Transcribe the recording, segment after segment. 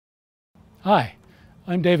Hi,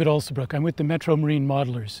 I'm David Allsebrook. I'm with the Metro Marine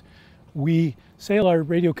Modelers. We sail our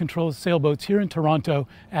radio-controlled sailboats here in Toronto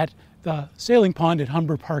at the sailing pond at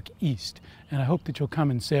Humber Park East, and I hope that you'll come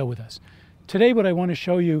and sail with us. Today what I want to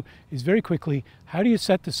show you is very quickly, how do you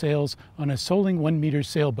set the sails on a Soling 1-meter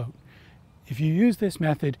sailboat? If you use this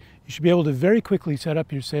method, you should be able to very quickly set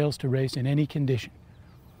up your sails to race in any condition.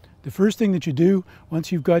 The first thing that you do,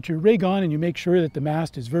 once you've got your rig on and you make sure that the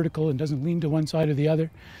mast is vertical and doesn't lean to one side or the other,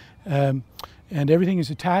 and everything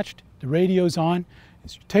is attached, the radio's on,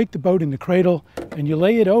 is you take the boat in the cradle and you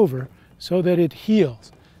lay it over so that it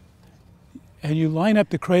heels. And you line up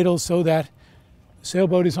the cradle so that the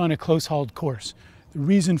sailboat is on a close-hauled course. The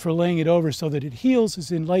reason for laying it over so that it heels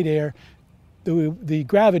is in light air, the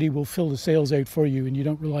gravity will fill the sails out for you and you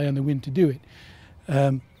don't rely on the wind to do it.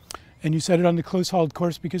 And you set it on the close-hauled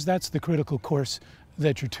course because that's the critical course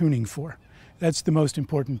that you're tuning for. That's the most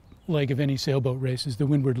important leg of any sailboat race, is the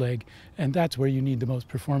windward leg, and that's where you need the most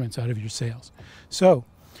performance out of your sails. So,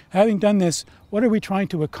 having done this, what are we trying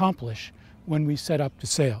to accomplish when we set up the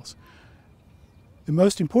sails? The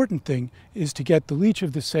most important thing is to get the leach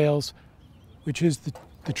of the sails, which is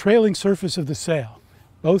the trailing surface of the sail,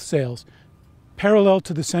 both sails, parallel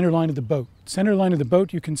to the center line of the boat. Center line of the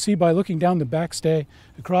boat you can see by looking down the backstay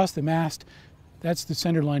across the mast. That's the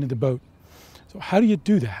center line of the boat. So how do you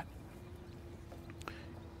do that?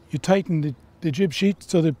 You tighten the jib sheet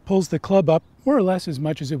so that it pulls the club up more or less as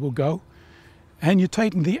much as it will go. And you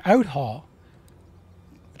tighten the outhaul,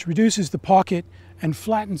 which reduces the pocket and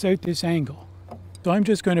flattens out this angle. So I'm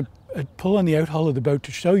just going to pull on the outhaul of the boat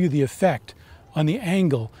to show you the effect on the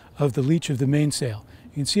angle of the leach of the mainsail.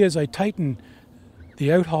 You can see as I tighten the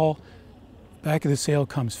outhaul, back of the sail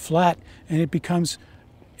comes flat and it becomes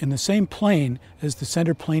in the same plane as the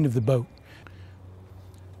center plane of the boat.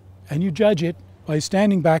 And you judge it by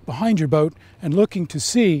standing back behind your boat and looking to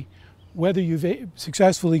see whether you've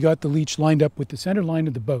successfully got the leach lined up with the center line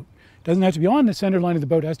of the boat. It doesn't have to be on the center line of the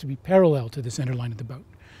boat, it has to be parallel to the center line of the boat.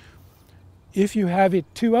 If you have it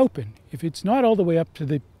too open, if it's not all the way up to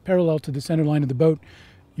the parallel to the center line of the boat,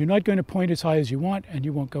 you're not going to point as high as you want and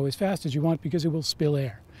you won't go as fast as you want because it will spill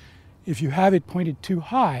air. If you have it pointed too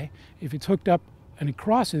high, if it's hooked up and it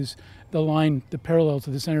crosses the line, the parallel to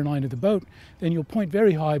the center line of the boat, then you'll point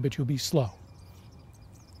very high but you'll be slow.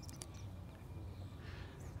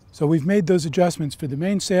 So we've made those adjustments for the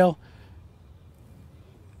mainsail.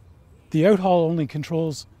 The outhaul only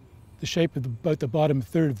controls the shape of about the bottom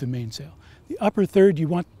third of the mainsail. The upper third, you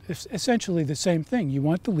want essentially the same thing. You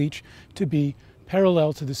want the leach to be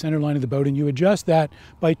parallel to the center line of the boat, and you adjust that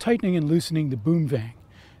by tightening and loosening the boom vang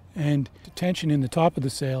and tension in the top of the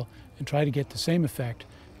sail and try to get the same effect.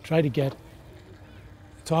 Try to get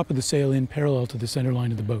the top of the sail in parallel to the center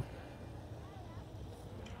line of the boat.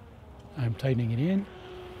 I'm tightening it in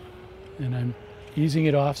and I'm easing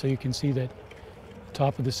it off so you can see that the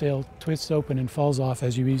top of the sail twists open and falls off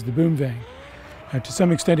as you ease the boom vang. To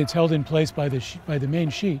some extent it's held in place by the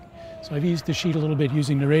main sheet, so I've eased the sheet a little bit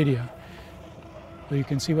using the radio. So you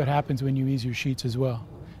can see what happens when you ease your sheets as well.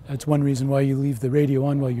 That's one reason why you leave the radio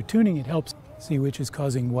on while you're tuning. It helps see which is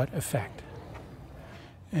causing what effect.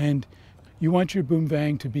 And you want your boom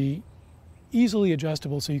vang to be easily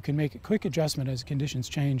adjustable so you can make a quick adjustment as conditions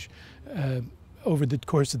change over the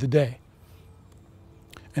course of the day.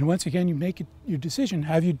 And once again, you make your decision.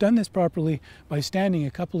 Have you done this properly by standing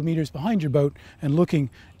a couple of meters behind your boat and looking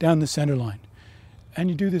down the center line? And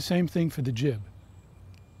you do the same thing for the jib.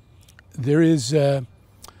 There is a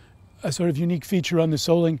sort of unique feature on the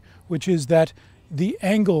Soling, which is that the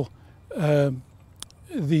angle,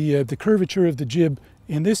 the curvature of the jib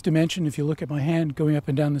in this dimension, if you look at my hand going up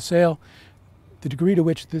and down the sail, the degree to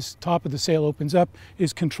which this top of the sail opens up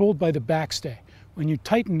is controlled by the backstay. When you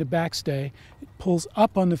tighten the backstay, it pulls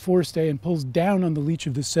up on the forestay and pulls down on the leach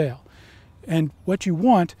of the sail. And what you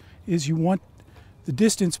want is you want the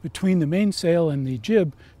distance between the mainsail and the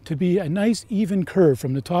jib to be a nice even curve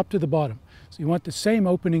from the top to the bottom. So you want the same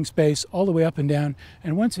opening space all the way up and down.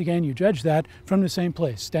 And once again, you judge that from the same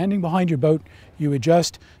place. Standing behind your boat, you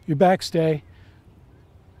adjust your backstay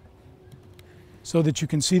so that you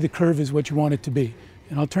can see the curve is what you want it to be.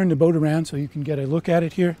 And I'll turn the boat around so you can get a look at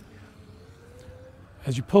it here.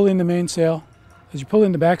 As you pull in the mainsail, as you pull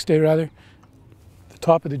in the backstay rather, the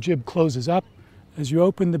top of the jib closes up. As you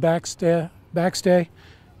open the backstay,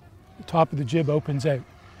 the top of the jib opens out.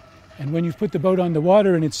 And when you've put the boat on the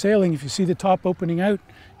water and it's sailing, if you see the top opening out,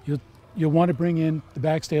 you'll want to bring in the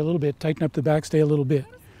backstay a little bit, tighten up the backstay a little bit.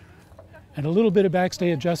 And a little bit of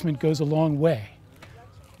backstay adjustment goes a long way.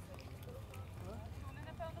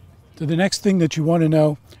 So the next thing that you want to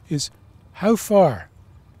know is how far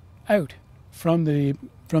out from the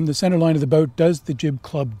from the center line of the boat does the jib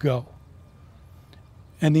club go?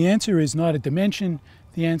 And the answer is not a dimension.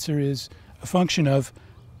 The answer is a function of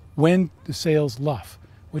when the sails luff.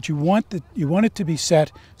 What you want it to be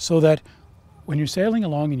set so that when you're sailing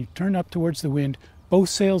along and you turn up towards the wind, both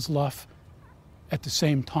sails luff at the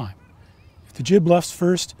same time. If the jib luffs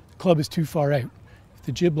first, the club is too far out. If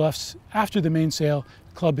the jib luffs after the mainsail,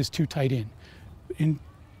 the club is too tight in.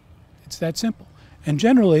 It's that simple. And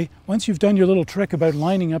generally, once you've done your little trick about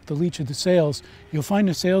lining up the leech of the sails, you'll find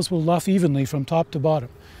the sails will luff evenly from top to bottom.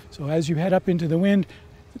 So as you head up into the wind,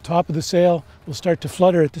 the top of the sail will start to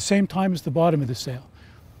flutter at the same time as the bottom of the sail.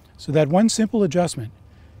 So that one simple adjustment,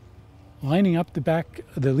 lining up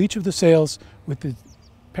the leech of the sails with the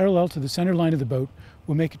parallel to the center line of the boat,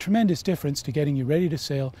 will make a tremendous difference to getting you ready to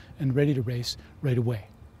sail and ready to race right away.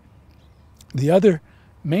 The other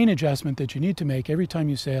main adjustment that you need to make every time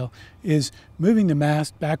you sail is moving the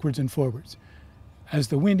mast backwards and forwards. As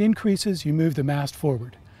the wind increases, you move the mast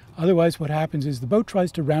forward. Otherwise, what happens is the boat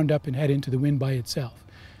tries to round up and head into the wind by itself.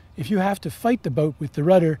 If you have to fight the boat with the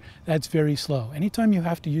rudder, that's very slow. Anytime you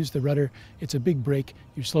have to use the rudder, it's a big brake.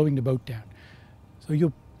 You're slowing the boat down. So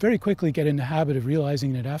you'll very quickly get in the habit of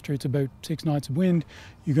realizing that after it's about 6 knots of wind,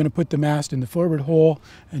 you're going to put the mast in the forward hole,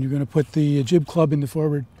 and you're going to put the jib club in the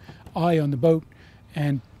forward eye on the boat,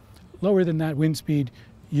 and lower than that wind speed,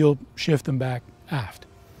 you'll shift them back aft.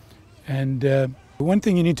 And one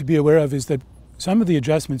thing you need to be aware of is that some of the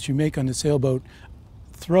adjustments you make on the sailboat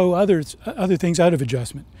throw other things out of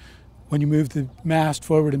adjustment. When you move the mast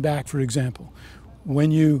forward and back, for example.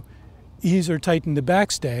 When you ease or tighten the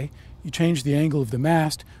backstay, you change the angle of the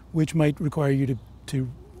mast, which might require you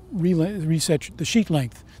to reset the sheet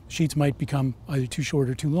length. The sheets might become either too short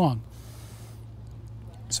or too long.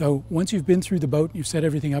 So once you've been through the boat, you've set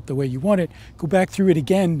everything up the way you want it, go back through it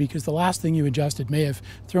again, because the last thing you adjusted may have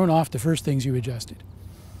thrown off the first things you adjusted.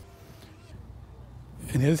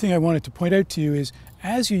 And the other thing I wanted to point out to you is,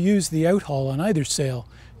 as you use the outhaul on either sail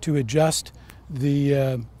to adjust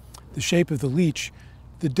the shape of the leech,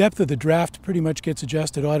 the depth of the draft pretty much gets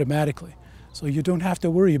adjusted automatically. So you don't have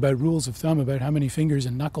to worry about rules of thumb about how many fingers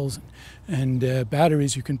and knuckles and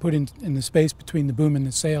batteries you can put in the space between the boom and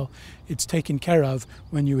the sail. It's taken care of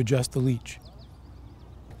when you adjust the leech.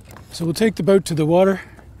 So we'll take the boat to the water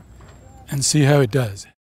and see how it does.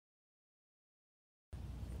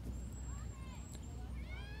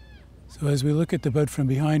 So as we look at the boat from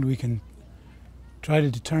behind, we can try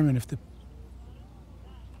to determine if the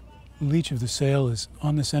leech of the sail is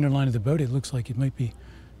on the center line of the boat. It looks like it might be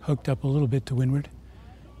hooked up a little bit to windward.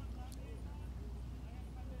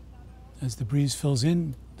 As the breeze fills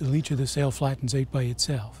in, the leech of the sail flattens out by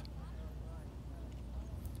itself.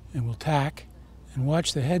 And we'll tack and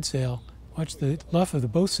watch the head sail, watch the luff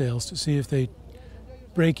of both sails to see if they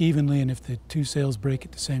break evenly and if the two sails break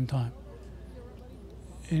at the same time.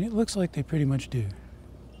 And it looks like they pretty much do.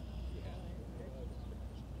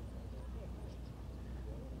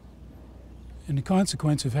 And the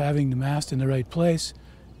consequence of having the mast in the right place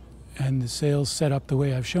and the sails set up the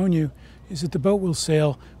way I've shown you is that the boat will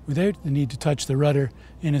sail without the need to touch the rudder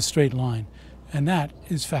in a straight line. And that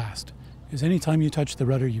is fast, because anytime you touch the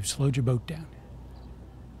rudder, you've slowed your boat down.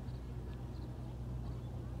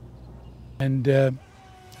 And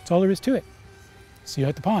that's all there is to it. See you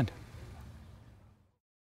at the pond.